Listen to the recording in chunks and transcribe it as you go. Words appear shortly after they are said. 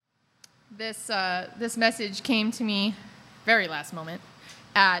this message came to me very last moment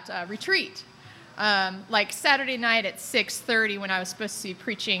at retreat. Like Saturday night at 6:30 when I was supposed to be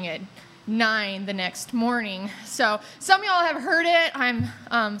preaching at 9 the next morning. So some of y'all have heard it.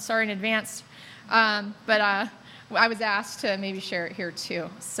 I'm sorry in advance. But I was asked to maybe share it here too.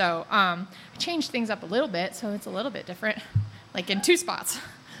 So I changed things up a little bit, so it's a little bit different, like in 2 spots.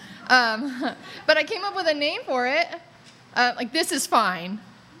 But I came up with a name for it. Like, this is fine,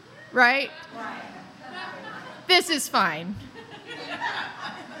 right? This is fine.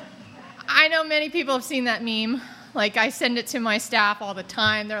 I know many people have seen that meme. Like, I send it to my staff all the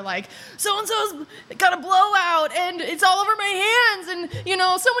time. They're like, so-and-so's got a blowout, and it's all over my hands, and,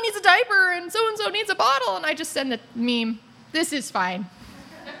 someone needs a diaper, and so-and-so needs a bottle. And I just send the meme, this is fine.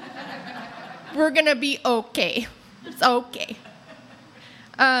 We're going to be okay. It's okay.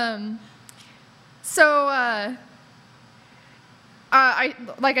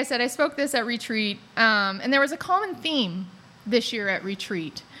 Like I said, I spoke this at retreat, and there was a common theme this year at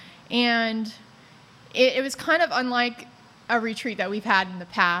retreat. And it was kind of unlike a retreat that we've had in the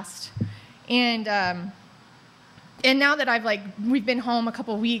past. And now that we've been home a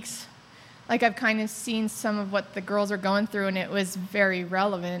couple weeks, I've kind of seen some of what the girls are going through, and it was very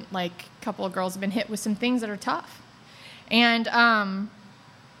relevant. Like, a couple of girls have been hit with some things that are tough. And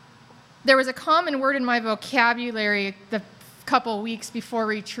there was a common word in my vocabulary the couple weeks before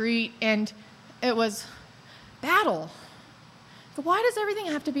retreat, and it was battle. Why does everything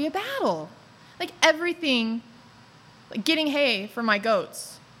have to be a battle? Like, everything, like getting hay for my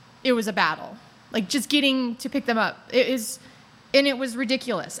goats, it was a battle. Like, just getting to pick them up. It was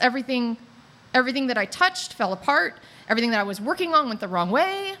ridiculous. Everything that I touched fell apart. Everything that I was working on went the wrong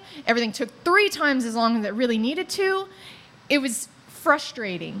way. Everything took 3 times as long as it really needed to. It was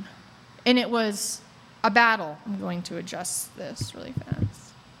frustrating, and it was a battle. I'm going to adjust this really fast.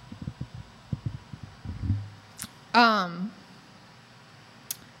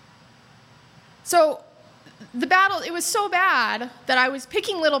 So the battle, it was so bad that I was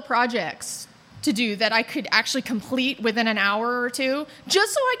picking little projects to do that I could actually complete within an hour or 2,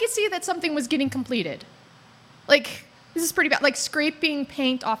 just so I could see that something was getting completed. Like, this is pretty bad. Like, scraping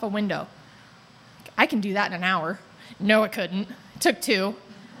paint off a window. I can do that in an hour. No, I couldn't. It took 2.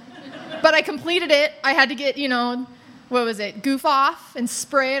 But I completed it. I had to get, goof off and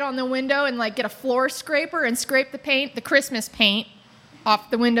spray it on the window and, get a floor scraper and scrape the paint, the Christmas paint,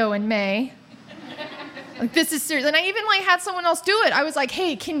 off the window in May. Like, this is serious. And I even, had someone else do it. I was like,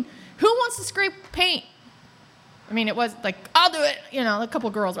 hey, who wants to scrape paint? I mean, it was like, I'll do it. A couple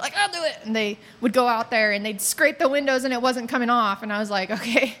girls were like, I'll do it. And they would go out there and they'd scrape the windows and it wasn't coming off. And I was like,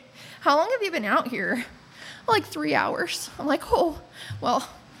 okay, how long have you been out here? Like 3 hours. I'm like, oh, well,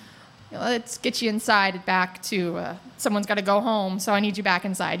 let's get you inside back to, someone's got to go home, so I need you back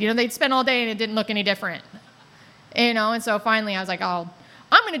inside. They'd spend all day and it didn't look any different. And so finally I was like, I'm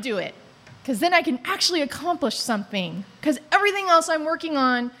going to do it. Because then I can actually accomplish something. Because everything else I'm working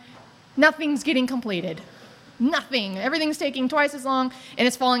on, nothing's getting completed. Nothing. Everything's taking twice as long, and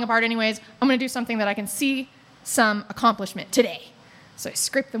it's falling apart anyways. I'm going to do something that I can see some accomplishment today. So I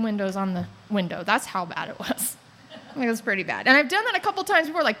scraped the windows on the window. That's how bad it was. It was pretty bad. And I've done that a couple times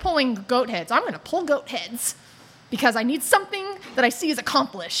before, like pulling goat heads. I'm going to pull goat heads because I need something that I see is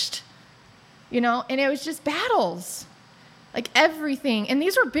accomplished. And it was just battles. Like, everything. And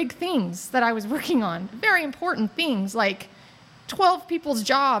these were big things that I was working on. Very important things, like 12 people's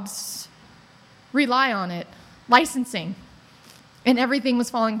jobs rely on it. Licensing. And everything was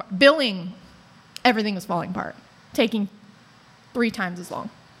falling apart. Billing. Everything was falling apart. Taking 3 times as long.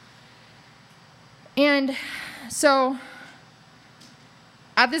 And so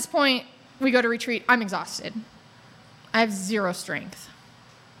at this point, we go to retreat. I'm exhausted. I have 0 strength.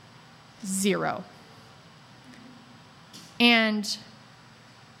 0. And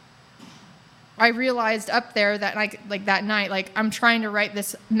I realized up there that that night, I'm trying to write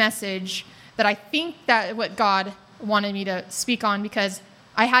this message that I think that what God wanted me to speak on, because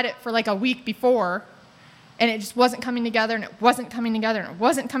I had it for a week before, and it just wasn't coming together, and it wasn't coming together, and it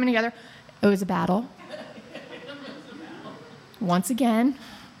wasn't coming together. It was a battle. Once again.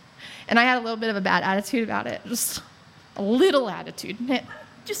 And I had a little bit of a bad attitude about it. Just a little attitude.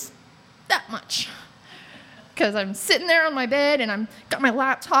 Just that much. Because I'm sitting there on my bed, and I'm got my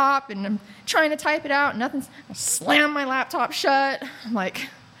laptop, and I'm trying to type it out, and nothing's... I slam my laptop shut. I'm like,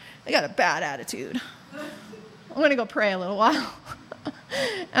 I got a bad attitude. I'm going to go pray a little while.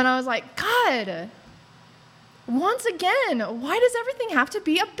 And I was like, God, once again, why does everything have to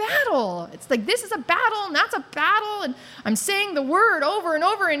be a battle? It's like, this is a battle, and that's a battle, and I'm saying the word over and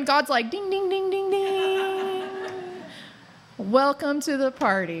over, and God's like, ding, ding, ding, ding, ding. Welcome to the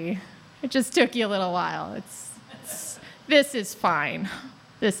party. It just took you a little while. This is fine.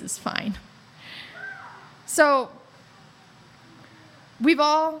 This is fine. So, we've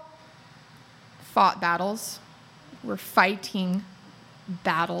all fought battles. We're fighting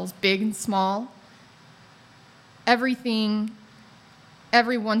battles, big and small. Everyone's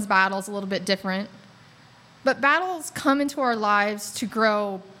battle is a little bit different. But battles come into our lives to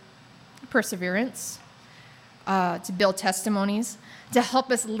grow perseverance, to build testimonies, to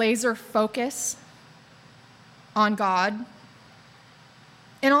help us laser focus on God,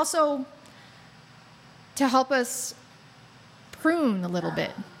 and also to help us prune a little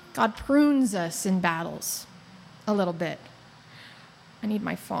bit. God prunes us in battles a little bit. I need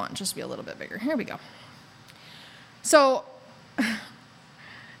my font just to be a little bit bigger. Here we go. So,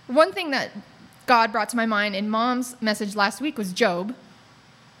 one thing that God brought to my mind in Mom's message last week was Job,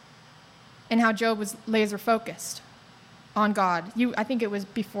 and how Job was laser focused on God. I think it was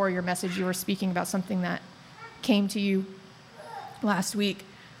before your message you were speaking about something that came to you last week.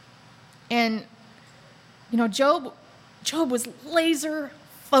 And, Job was laser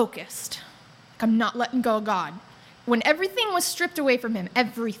focused. I'm not letting go of God. When everything was stripped away from him,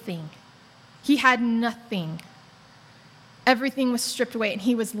 everything, he had nothing. Everything was stripped away, and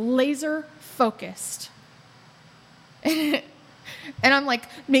he was laser focused. And I'm like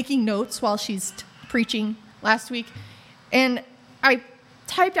making notes while she's preaching last week. And I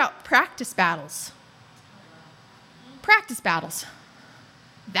typed out practice battles. Practice battles.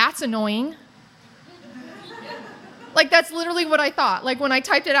 That's annoying. Like, that's literally what I thought. Like, when I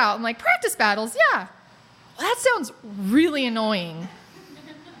typed it out, I'm like, practice battles, yeah. Well, that sounds really annoying.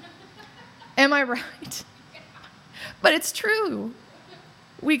 Am I right? But it's true.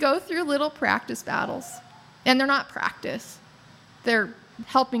 We go through little practice battles, and they're not practice. They're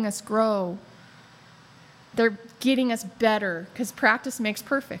helping us grow. They're getting us better, because practice makes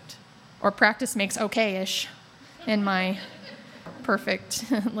perfect, or practice makes okay-ish in my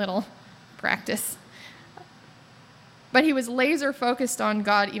perfect little practice. But he was laser focused on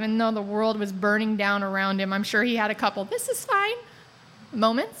God, even though the world was burning down around him. I'm sure he had a couple, this is fine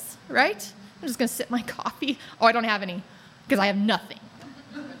moments, right? I'm just going to sip my coffee. Oh, I don't have any, because I have nothing.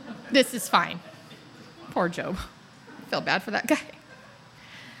 This is fine. Poor Job. I feel bad for that guy.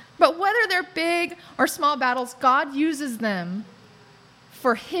 But whether they're big or small battles, God uses them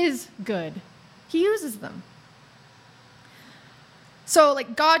for his good. He uses them. So,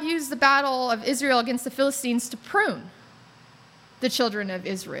 God used the battle of Israel against the Philistines to prune the children of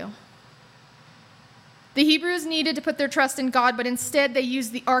Israel. The Hebrews needed to put their trust in God, but instead they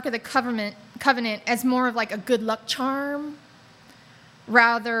used the Ark of the Covenant as more of a good luck charm,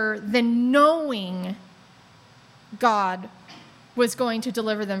 rather than knowing God was going to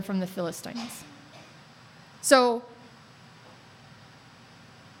deliver them from the Philistines. So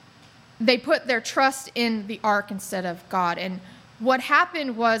they put their trust in the Ark instead of God. And what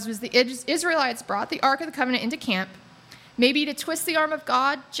happened was the Israelites brought the Ark of the Covenant into camp, maybe to twist the arm of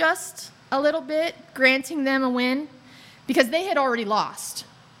God just a little bit, granting them a win, because they had already lost,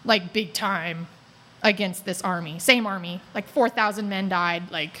 big time, against this army. Same army, 4,000 men died,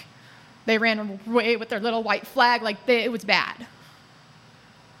 they ran away with their little white flag, it was bad.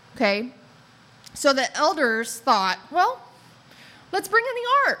 Okay? So the elders thought, well, let's bring in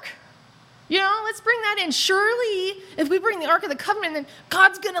the Ark. Let's bring that in. Surely, if we bring the Ark of the Covenant, then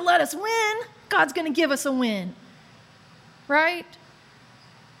God's going to let us win. God's going to give us a win. Right?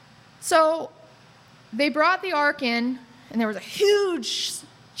 So they brought the Ark in, and there was a huge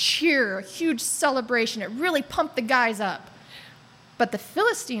cheer, a huge celebration. It really pumped the guys up. But the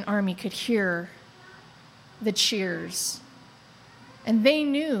Philistine army could hear the cheers. And they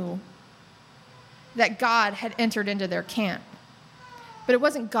knew that God had entered into their camp. But it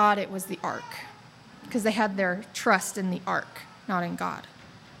wasn't God, it was the Ark, because they had their trust in the Ark, not in God.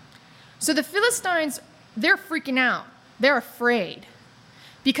 So the Philistines, they're freaking out. They're afraid,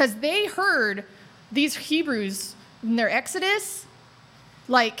 because they heard these Hebrews in their Exodus,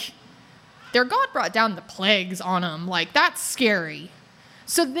 their God brought down the plagues on them. That's scary.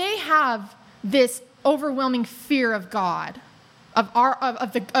 So they have this overwhelming fear of God, of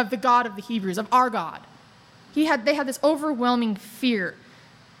the God of the Hebrews, of our God. They had this overwhelming fear.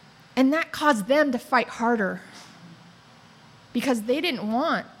 And that caused them to fight harder, because they didn't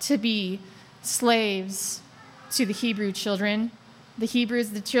want to be slaves to the Hebrew children. The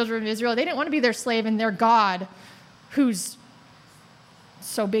Hebrews, the children of Israel, they didn't want to be their slave, and their God, who's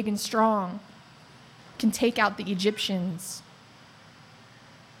so big and strong, can take out the Egyptians.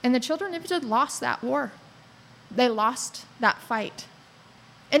 And the children of Israel lost that war. They lost that fight.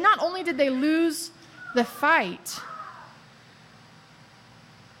 And not only did they lose the fight,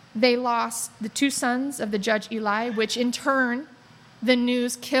 They lost the 2 sons of the judge Eli, which in turn, the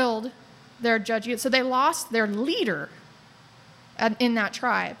news killed their judge. So they lost their leader in that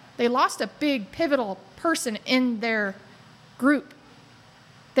tribe. They lost a big, pivotal person in their group.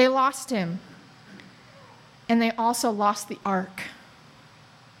 They lost him. And they also lost the ark.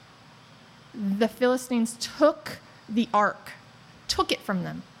 The Philistines took the ark, took it from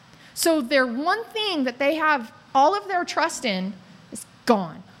them. So their one thing that they have all of their trust in is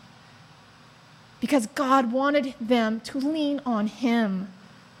gone. Because God wanted them to lean on him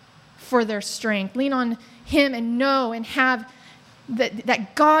for their strength. Lean on him and know and have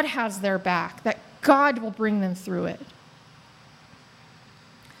that God has their back, that God will bring them through it.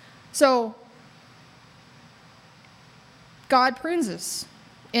 So, God prunes us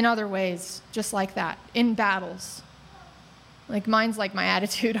in other ways, just like that, in battles. Like mine's like my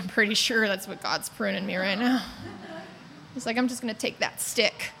attitude. I'm pretty sure that's what God's pruning me right now. It's like I'm just going to take that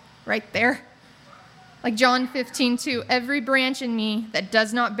stick right there. Like John 15:2, every branch in me that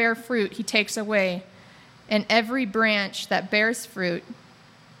does not bear fruit, he takes away. And every branch that bears fruit,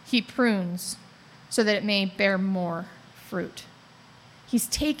 he prunes so that it may bear more fruit. He's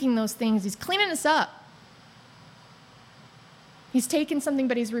taking those things, he's cleaning us up. He's taken something,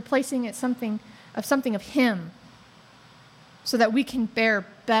 but he's replacing it something of him so that we can bear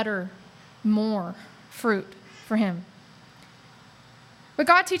better, more fruit for him. But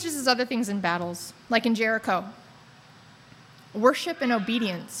God teaches us other things in battles, like in Jericho. Worship and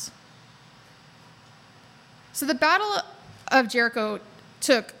obedience. So the Battle of Jericho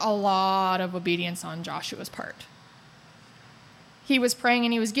took a lot of obedience on Joshua's part. He was praying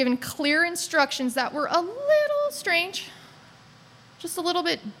and he was given clear instructions that were a little strange, just a little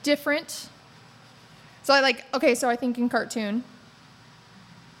bit different. So I think in cartoon.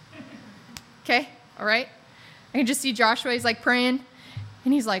 Okay, all right. I can just see Joshua, he's like praying,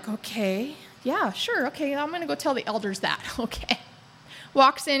 and he's like, okay, yeah, sure, okay, I'm going to go tell the elders that, okay.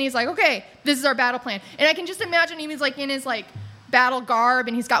 Walks in, he's like, okay, this is our battle plan. And I can just imagine him, he's like in his like battle garb,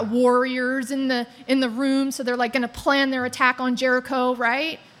 and he's got warriors in the room, so they're like going to plan their attack on Jericho,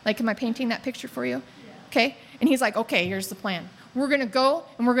 right? Like, am I painting that picture for you? Yeah. Okay, and he's like, okay, here's the plan. We're going to go,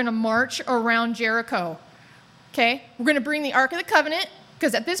 and we're going to march around Jericho, okay? We're going to bring the Ark of the Covenant,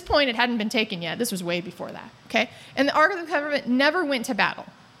 because at this point, it hadn't been taken yet. This was way before that, okay? And the Ark of the Covenant never went to battle.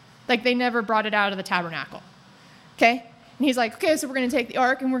 Like, they never brought it out of the tabernacle, okay? And he's like, okay, so we're going to take the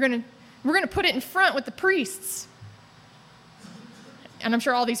Ark, and we're going to put it in front with the priests. And I'm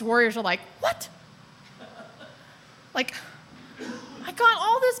sure all these warriors are like, what? Like, I got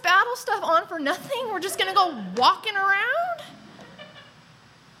all this battle stuff on for nothing? We're just going to go walking around?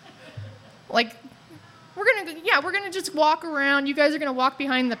 Like, we're going to just walk around. You guys are going to walk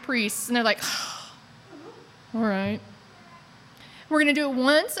behind the priests. And they're like, all right. We're going to do it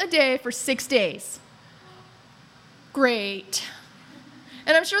once a day for 6 days. Great.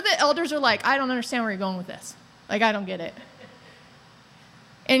 And I'm sure the elders are like, I don't understand where you're going with this. Like, I don't get it.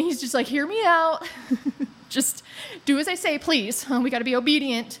 And he's just like, hear me out. Just do as I say, please. We got to be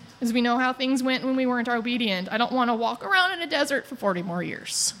obedient, because we know how things went when we weren't obedient. I don't want to walk around in a desert for 40 more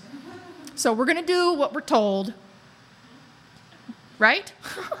years. So we're going to do what we're told. Right?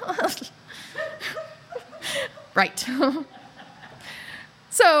 Right.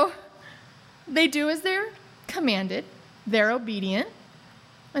 So they do as they're commanded. They're obedient.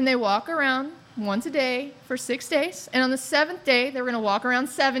 And they walk around once a day for 6 days. And on the 7th day, they were going to walk around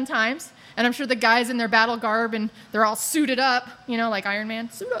 7 times. And I'm sure the guys in their battle garb, and they're all suited up, like Iron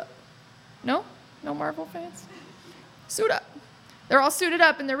Man. Suit up. No? No Marvel fans? Suit up. They're all suited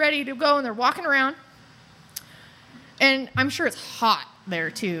up, and they're ready to go, and they're walking around. And I'm sure it's hot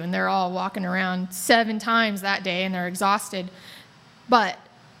there, too. And they're all walking around 7 times that day, and they're exhausted. But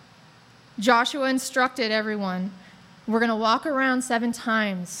Joshua instructed everyone, we're going to walk around 7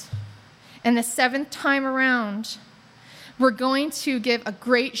 times. And the 7th time around, we're going to give a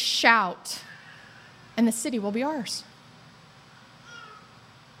great shout, and the city will be ours.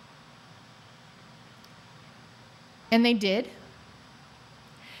 And they did.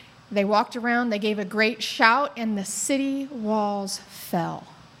 They walked around, they gave a great shout, and the city walls fell.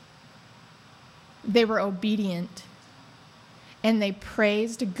 They were obedient, and they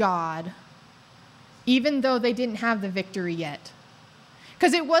praised God, even though they didn't have the victory yet.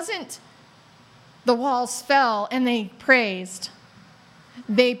 Because it wasn't the walls fell and they praised.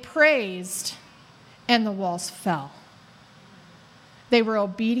 They praised and the walls fell. They were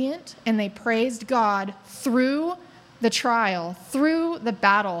obedient and they praised God through the trial, through the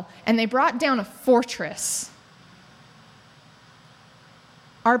battle, and they brought down a fortress.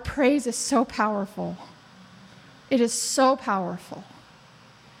 Our praise is so powerful. It is so powerful.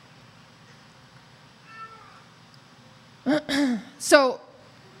 So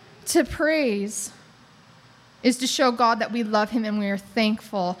to praise is to show God that we love him and we are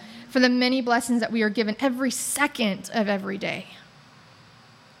thankful for the many blessings that we are given every second of every day.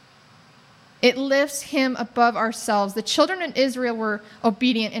 It lifts him above ourselves. The children of Israel were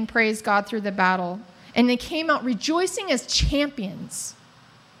obedient and praised God through the battle. And they came out rejoicing as champions.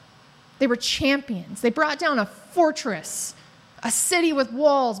 They were champions. They brought down a fortress, a city with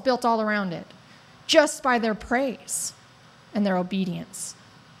walls built all around it, just by their praise and their obedience.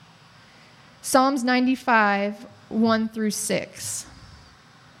 Psalms 95, 1 through 6.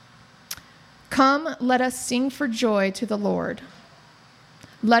 Come, let us sing for joy to the Lord.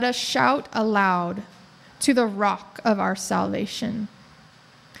 Let us shout aloud to the rock of our salvation.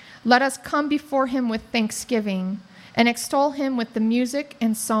 Let us come before him with thanksgiving and extol him with the music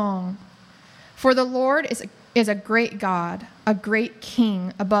and song. For the Lord is a great God, a great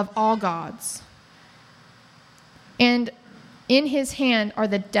King above all gods. And in his hand are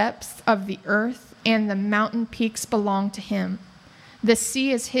the depths of the earth, and the mountain peaks belong to him. The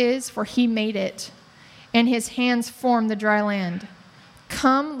sea is his, for he made it, and his hands formed the dry land.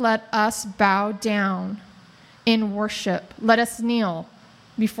 Come, let us bow down in worship. Let us kneel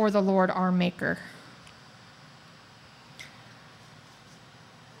before the Lord our Maker.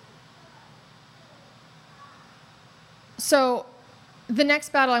 So, the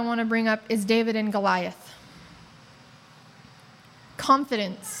next battle I want to bring up is David and Goliath.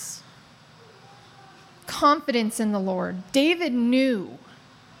 Confidence. Confidence in the Lord. David knew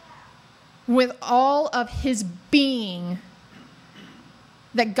with all of his being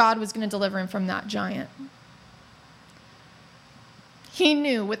that God was going to deliver him from that giant. He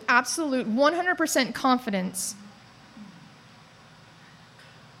knew with absolute 100% confidence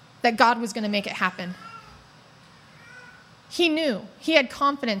that God was going to make it happen. He knew. He had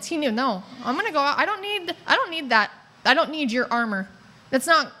confidence. He knew, no, I'm going to go out. I don't need that. I don't need your armor. That's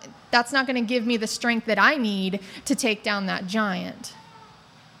not going to give me the strength that I need to take down that giant.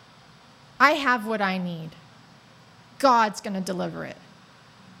 I have what I need. God's going to deliver it.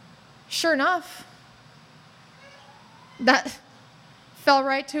 Sure enough, that fell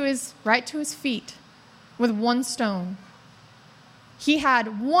right to his feet with one stone. He had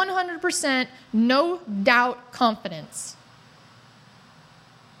 100% no doubt confidence.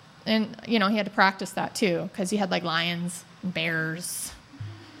 And, he had to practice that too, because he had like lions and bears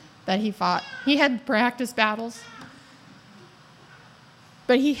that he fought. He had practice battles.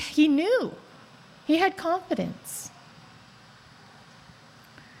 But he knew. He had confidence.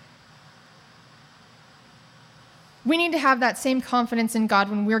 We need to have that same confidence in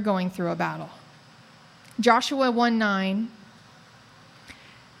God when we're going through a battle. Joshua 1:9.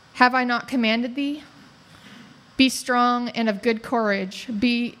 Have I not commanded thee? Be strong and of good courage.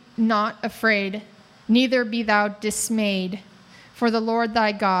 Be not afraid, neither be thou dismayed. For the Lord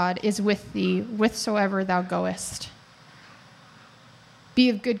thy God is with thee, whithersoever thou goest. Be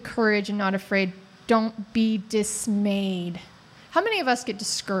of good courage and not afraid. Don't be dismayed. How many of us get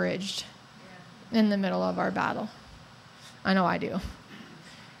discouraged in the middle of our battle? I know I do.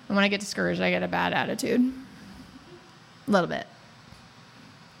 And when I get discouraged, I get a bad attitude. A little bit.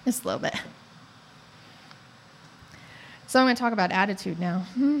 Just a little bit. So I'm going to talk about attitude now.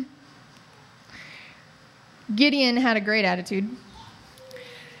 Gideon had a great attitude.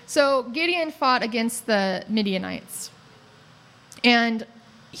 So Gideon fought against the Midianites. And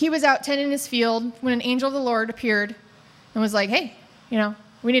he was out tending his field when an angel of the Lord appeared and was like, hey,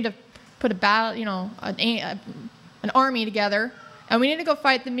 we need to put a battle, an army together, and we need to go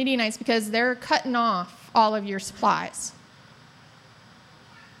fight the Midianites because they're cutting off all of your supplies.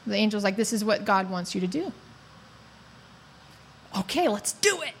 The angel's like, this is what God wants you to do. Okay, let's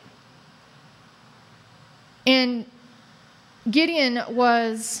do it. And Gideon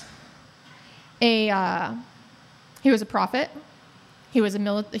was he was a prophet. He was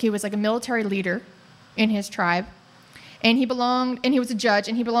like a military leader in his tribe. And he was a judge,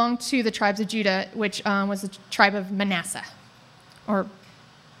 and he belonged to the tribes of Judah, which was the tribe of Manasseh. I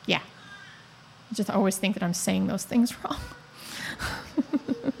just always think that I'm saying those things wrong.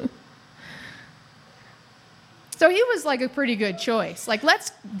 So he was like a pretty good choice. Like, I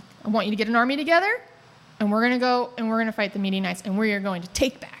want you to get an army together, and we're going to go, and we're going to fight the Midianites, and we are going to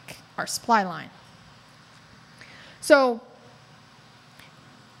take back our supply line. So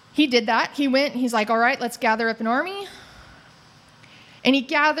he did that. He went, and he's like, all right, let's gather up an army. And he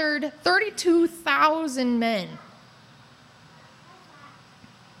gathered 32,000 men.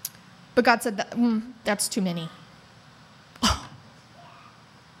 But God said, that's too many.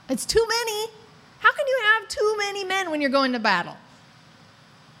 It's too many. How can you have too many men when you're going to battle?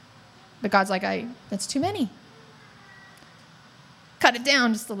 But God's like, that's too many. cut it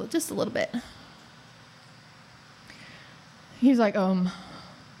down just a little bit. He's like,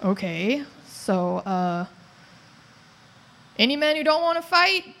 okay, so, any men who don't want to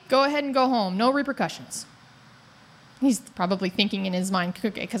fight, go ahead and go home. No repercussions. He's probably thinking in his mind,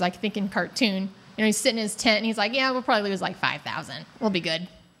 okay, because I think in cartoon, he's sitting in his tent, and he's like, yeah, we'll probably lose like 5,000. We'll be good.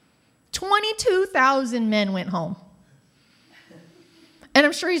 22,000 men went home. And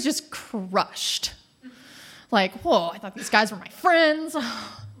I'm sure he's just crushed. Like, whoa, I thought these guys were my friends.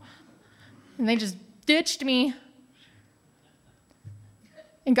 And they just ditched me.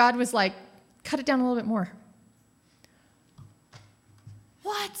 And God was like, cut it down a little bit more.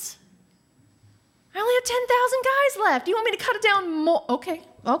 What? I only have 10,000 guys left. You want me to cut it down more? Okay.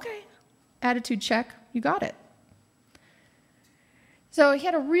 Attitude check. You got it. So he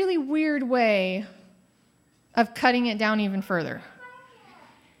had a really weird way of cutting it down even further.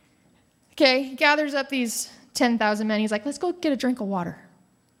 Okay, he gathers up these 10,000 men. He's like, let's go get a drink of water.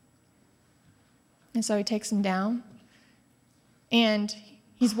 And so he takes them down. And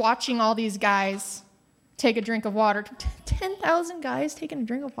he's watching all these guys take a drink of water. 10,000 guys taking a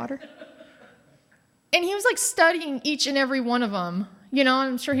drink of water. And he was like studying each and every one of them.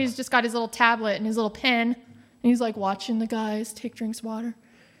 I'm sure he's just got his little tablet and his little pen. And he's like watching the guys take drinks of water.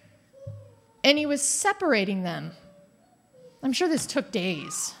 And he was separating them. I'm sure this took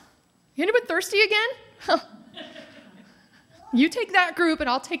days. You anybody thirsty again? You take that group and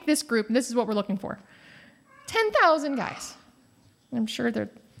I'll take this group, and this is what we're looking for. 10,000 guys. I'm sure their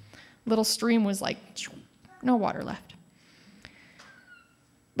little stream was like, no water left.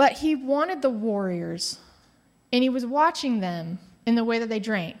 But he wanted the warriors, and he was watching them in the way that they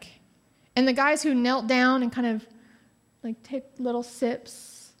drank. And the guys who knelt down and kind of like take little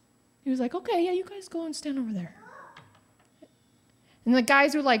sips, he was like, okay, yeah, you guys go and stand over there. And the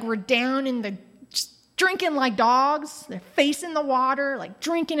guys who were down in the, just drinking like dogs, they're facing the water, like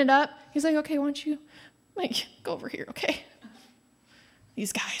drinking it up. He's like, okay, why don't you go over here, okay?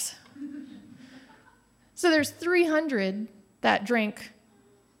 These guys. So there's 300 that drank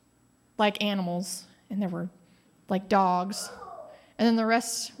like animals, and there were like dogs, and then the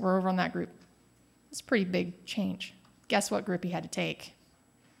rest were over on that group. It's a pretty big change. Guess what group he had to take?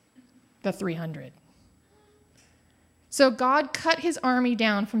 The 300. So God cut his army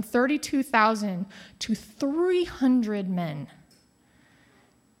down from 32,000 to 300 men.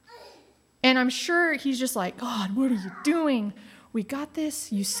 And I'm sure he's just like, God, what are you doing? We got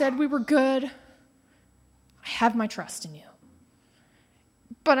this. You said we were good. I have my trust in you.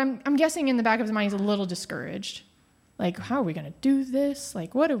 But I'm guessing in the back of his mind he's a little discouraged. Like, how are we going to do this?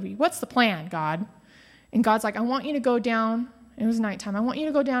 Like, what's the plan, God? And God's like, I want you to go down. It was nighttime. I want you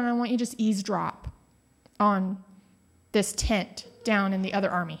to go down and I want you to just eavesdrop on this tent down in the other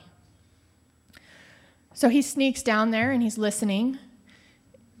army. So he sneaks down there and he's listening.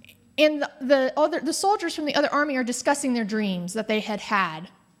 And the soldiers from the other army are discussing their dreams that they had.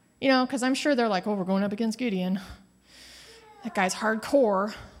 Because I'm sure they're like, oh, we're going up against Gideon. That guy's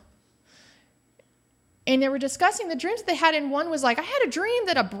hardcore. And they were discussing the dreams that they had, and one was like, I had a dream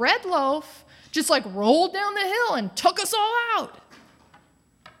that a bread loaf just rolled down the hill and took us all out.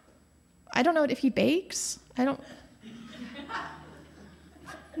 I don't know if he bakes.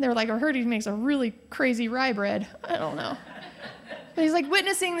 They were like, I heard he makes a really crazy rye bread. I don't know. But he's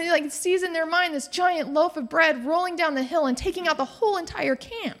witnessing, sees in their mind this giant loaf of bread rolling down the hill and taking out the whole entire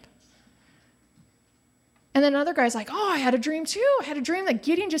camp. And then another guy's like, oh, I had a dream too. I had a dream that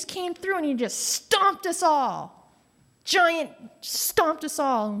Gideon just came through and he just stomped us all. Giant stomped us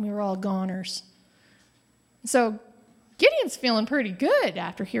all, and we were all goners. So Gideon's feeling pretty good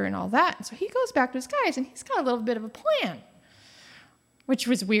after hearing all that. And so he goes back to his guys, and he's got a little bit of a plan, which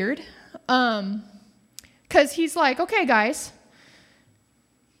was weird. Because he's like, okay, guys,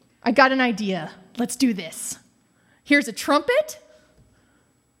 I got an idea. Let's do this. Here's a trumpet.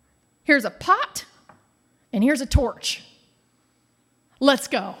 Here's a pot. And here's a torch. Let's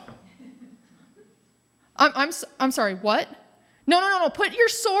go. I'm sorry, what? No. Put your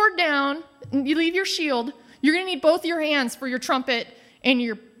sword down. You leave your shield. You're going to need both your hands for your trumpet and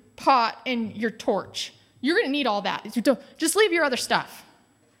your pot and your torch. You're going to need all that. Just leave your other stuff.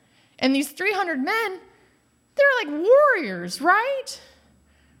 And these 300 men, they're like warriors, right?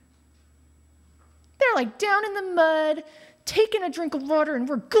 They're down in the mud, taking a drink of water, and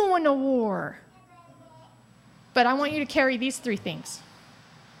we're going to war. But I want you to carry these 3 things.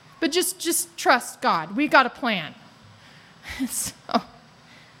 But just trust God. We got a plan. So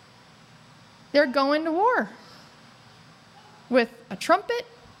they're going to war with a trumpet,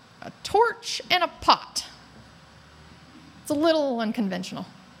 a torch, and a pot. It's a little unconventional.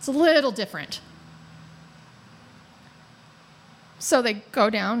 It's a little different. So they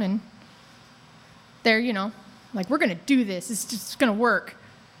go down and they're, like, we're going to do this. It's just going to work.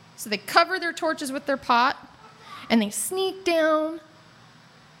 So they cover their torches with their pot and they sneak down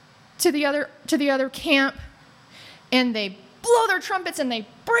to the other camp and they blow their trumpets and they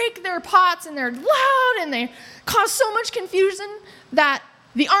break their pots and they're loud and they cause so much confusion that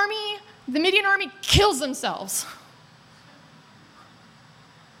the Midian army kills themselves.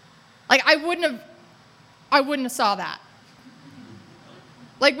 Like, I wouldn't have saw that.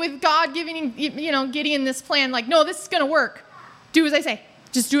 Like, with God giving, Gideon this plan, like, no, this is going to work. Do as I say.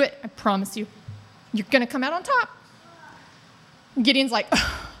 Just do it. I promise you. You're going to come out on top. Gideon's like,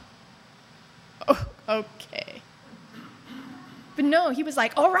 oh, okay. But no, he was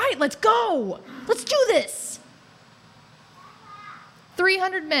like, all right, let's go. Let's do this.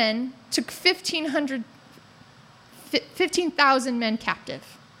 300 men took 15,000 men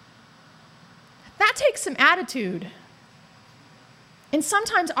captive. That takes some attitude. And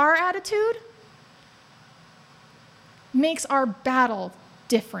sometimes our attitude makes our battle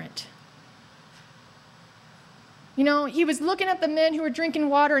different. He was looking at the men who were drinking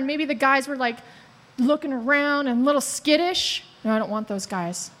water, and maybe the guys were like looking around and a little skittish. No, I don't want those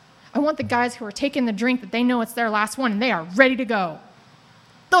guys. I want the guys who are taking the drink that they know it's their last one and they are ready to go.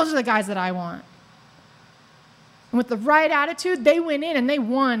 Those are the guys that I want. And with the right attitude, they went in and they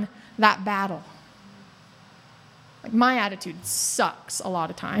won that battle. Like, my attitude sucks a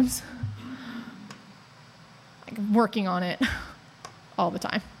lot of times. Like, I'm working on it all the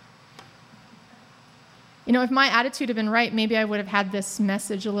time. If my attitude had been right, maybe I would have had this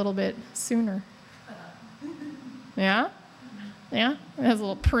message a little bit sooner. Yeah? Yeah? It has a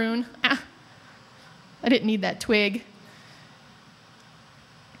little prune. I didn't need that twig.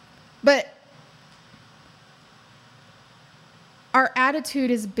 But our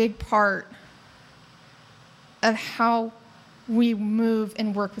attitude is a big part of how we move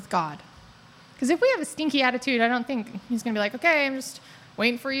and work with God. Because if we have a stinky attitude, I don't think he's going to be like, okay, I'm just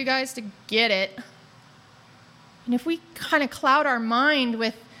waiting for you guys to get it. And if we kind of cloud our mind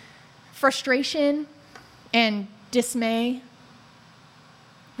with frustration and dismay,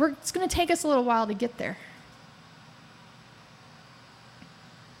 it's going to take us a little while to get there.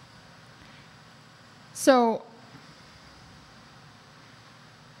 So,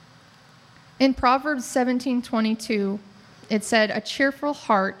 in Proverbs 17:22, it said, "A cheerful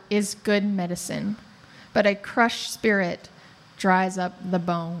heart is good medicine, but a crushed spirit dries up the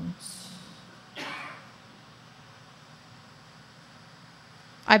bones."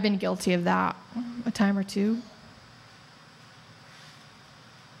 I've been guilty of that a time or two.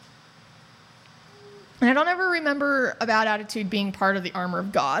 And I don't ever remember a bad attitude being part of the armor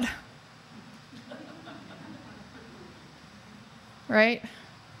of God. Right?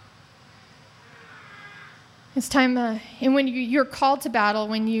 It's time, and when you're called to battle,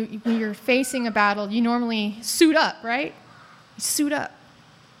 when you're facing a battle, you normally suit up, right? You suit up.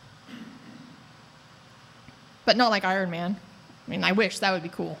 But not like Iron Man. I mean, I wish that would be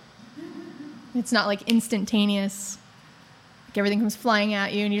cool. It's not like instantaneous. Like everything comes flying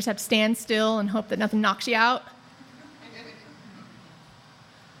at you and you just have to stand still and hope that nothing knocks you out.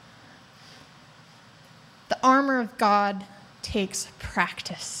 The armor of God takes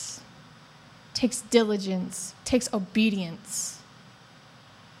practice, takes diligence, takes obedience.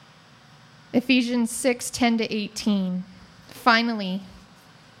 Ephesians 6:10-18. Finally,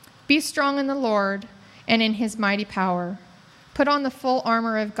 be strong in the Lord and in his mighty power. Put on the full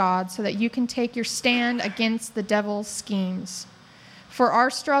armor of God so that you can take your stand against the devil's schemes. For our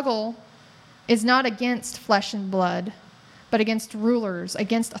struggle is not against flesh and blood, but against rulers,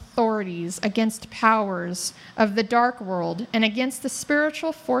 against authorities, against powers of the dark world, and against the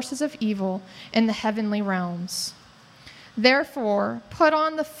spiritual forces of evil in the heavenly realms. Therefore, put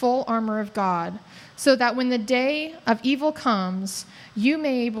on the full armor of God, so that when the day of evil comes, you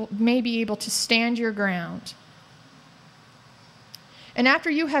may be able to stand your ground. And after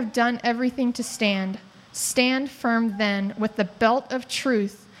you have done everything to stand, stand firm then with the belt of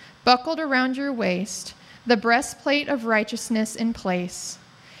truth buckled around your waist, the breastplate of righteousness in place,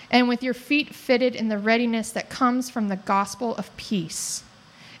 and with your feet fitted in the readiness that comes from the gospel of peace.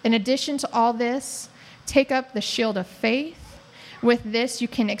 In addition to all this, take up the shield of faith. With this, you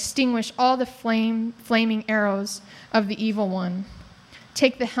can extinguish all the flaming arrows of the evil one.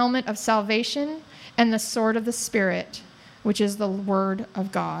 Take the helmet of salvation and the sword of the Spirit, which is the word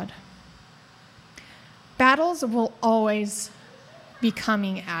of God. Battles will always be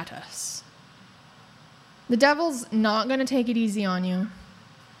coming at us. The devil's not going to take it easy on you.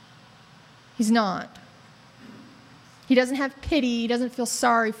 He's not. He doesn't have pity. He doesn't feel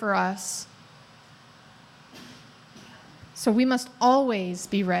sorry for us. So we must always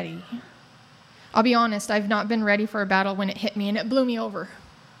be ready. I'll be honest, I've not been ready for a battle when it hit me, and it blew me over.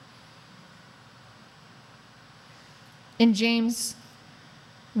 In James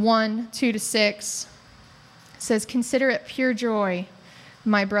 1:2-6, it says, "Consider it pure joy,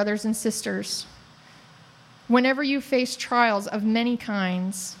 my brothers and sisters, whenever you face trials of many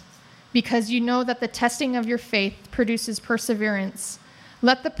kinds, because you know that the testing of your faith produces perseverance.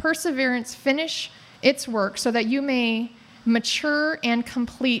 Let the perseverance finish its work so that you may mature and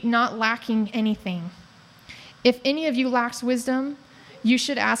complete, not lacking anything. If any of you lacks wisdom, you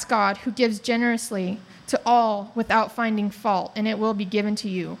should ask God, who gives generously to all without finding fault, and it will be given to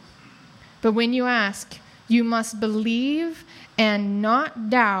you. But when you ask, you must believe and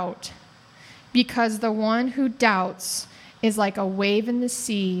not doubt, because the one who doubts is like a wave in the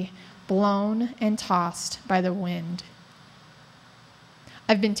sea, blown and tossed by the wind."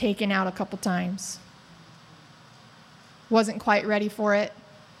 I've been taken out a couple times. Wasn't quite ready for it.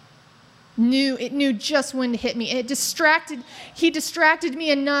 It knew just when to hit me. He distracted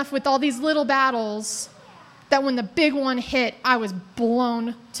me enough with all these little battles that when the big one hit, I was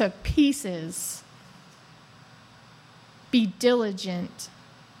blown to pieces. Be diligent.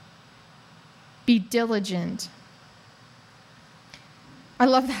 Be diligent. I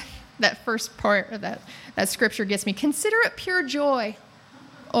love that first part of that scripture gets me. Consider it pure joy.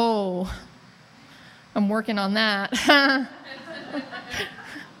 Oh, I'm working on that.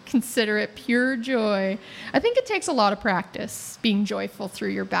 Consider it pure joy. I think it takes a lot of practice being joyful through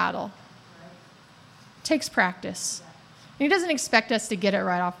your battle. It takes practice. He doesn't expect us to get it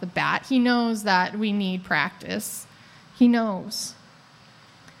right off the bat. He knows that we need practice. He knows.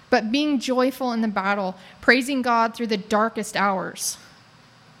 But being joyful in the battle, praising God through the darkest hours.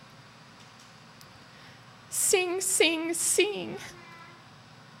 Sing, sing, sing.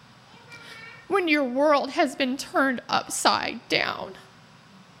 When your world has been turned upside down.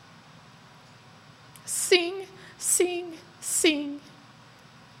 Sing, sing, sing.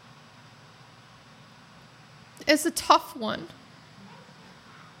 It's a tough one.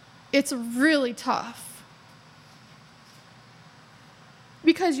 It's really tough.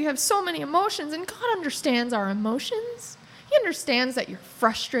 Because you have so many emotions, and God understands our emotions. He understands that you're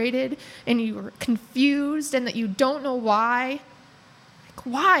frustrated and you're confused and that you don't know why. Like,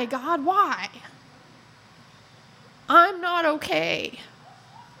 why, God, why? I'm not okay.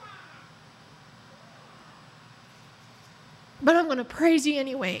 But I'm going to praise you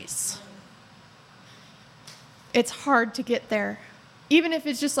anyways. It's hard to get there. Even if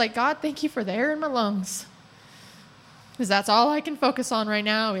it's just like, God, thank you for the air in my lungs. Because that's all I can focus on right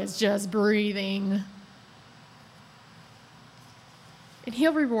now is just breathing. And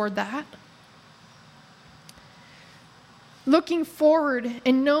He'll reward that. Looking forward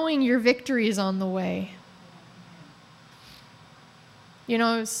and knowing your victory is on the way. You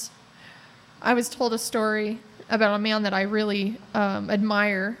know, I was told a story about a man that I really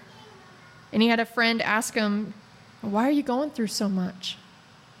admire. And he had a friend ask him, "Why are you going through so much?"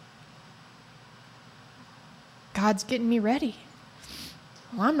 "God's getting me ready."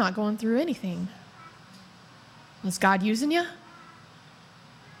 "Well, I'm not going through anything." "Is God using you?"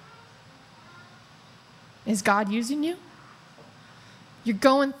 Is God using you? You're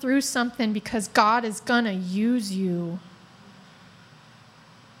going through something because God is going to use you.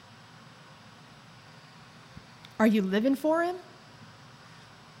 Are you living for Him?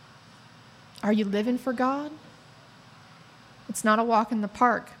 Are you living for God? It's not a walk in the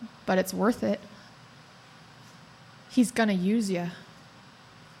park, but it's worth it. He's going to use you.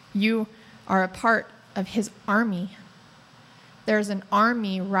 You are a part of His army. There's an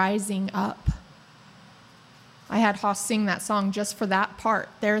army rising up. I had Haas sing that song just for that part.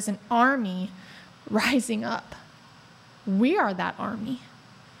 There's an army rising up. We are that army.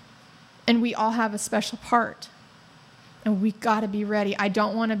 And we all have a special part. And we got to be ready. I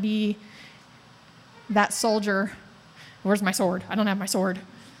don't want to be that soldier. Where's my sword? I don't have my sword.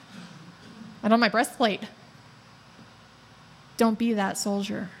 I don't have my breastplate. Don't be that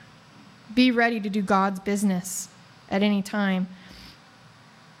soldier. Be ready to do God's business at any time.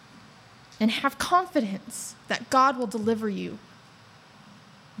 And have confidence that God will deliver you.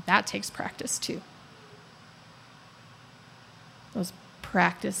 That takes practice too. Those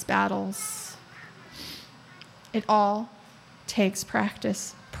practice battles. It all takes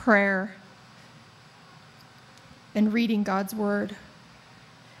practice, prayer, and reading God's word.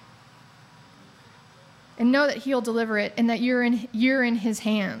 And know that He'll deliver it and that you're in His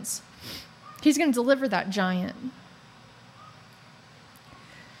hands. He's going to deliver that giant.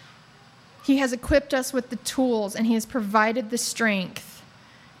 He has equipped us with the tools and He has provided the strength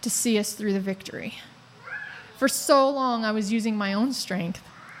to see us through the victory. For so long, I was using my own strength.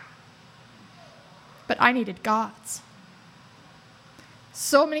 But I needed God's.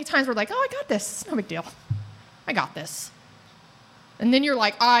 So many times we're like, oh, I got this. It's no big deal. I got this. And then you're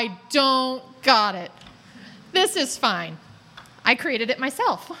like, I don't got it. This is fine. I created it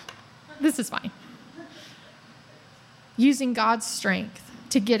myself. This is fine. Using God's strength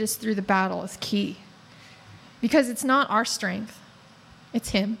to get us through the battle is key. Because it's not our strength. It's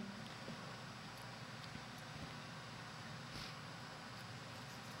Him.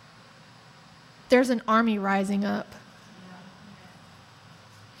 There's an army rising up.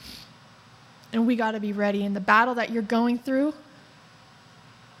 And we got to be ready. And the battle that you're going through,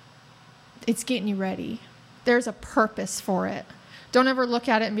 it's getting you ready. There's a purpose for it. Don't ever look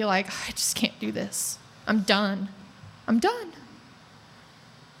at it and be like, I just can't do this. I'm done. I'm done.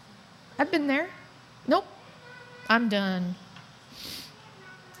 I've been there. Nope. I'm done.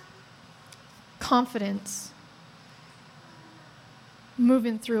 Confidence.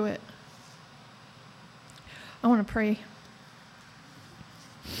 Moving through it. I want to pray.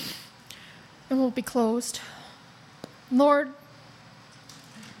 And we'll be closed. Lord,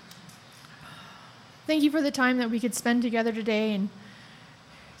 thank you for the time that we could spend together today and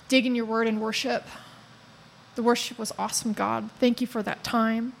dig in your word and worship. The worship was awesome, God. Thank you for that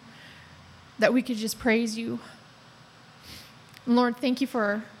time that we could just praise you. And Lord, thank you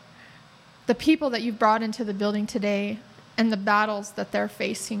for the people that you've brought into the building today and the battles that they're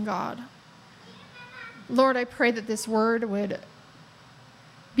facing, God. Lord, I pray that this word would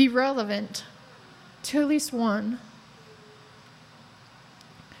be relevant to at least one.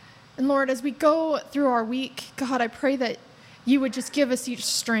 And Lord, as we go through our week, God, I pray that you would just give us each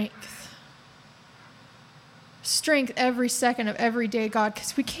strength. Strength every second of every day, God,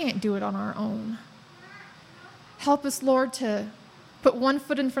 because we can't do it on our own. Help us, Lord, to put one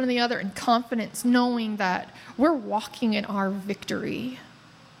foot in front of the other in confidence, knowing that we're walking in our victory.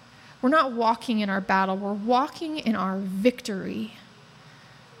 We're not walking in our battle. We're walking in our victory.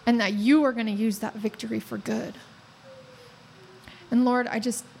 And that you are going to use that victory for good. And Lord,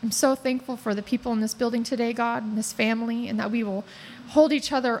 I'm so thankful for the people in this building today, God, and this family, and that we will hold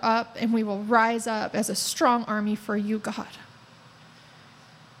each other up and we will rise up as a strong army for you, God.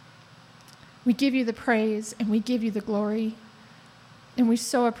 We give you the praise and we give you the glory. And we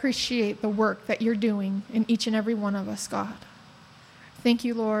so appreciate the work that you're doing in each and every one of us, God. Thank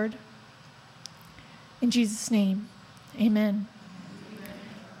you, Lord. In Jesus' name, amen.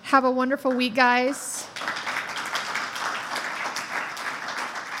 Have a wonderful week, guys.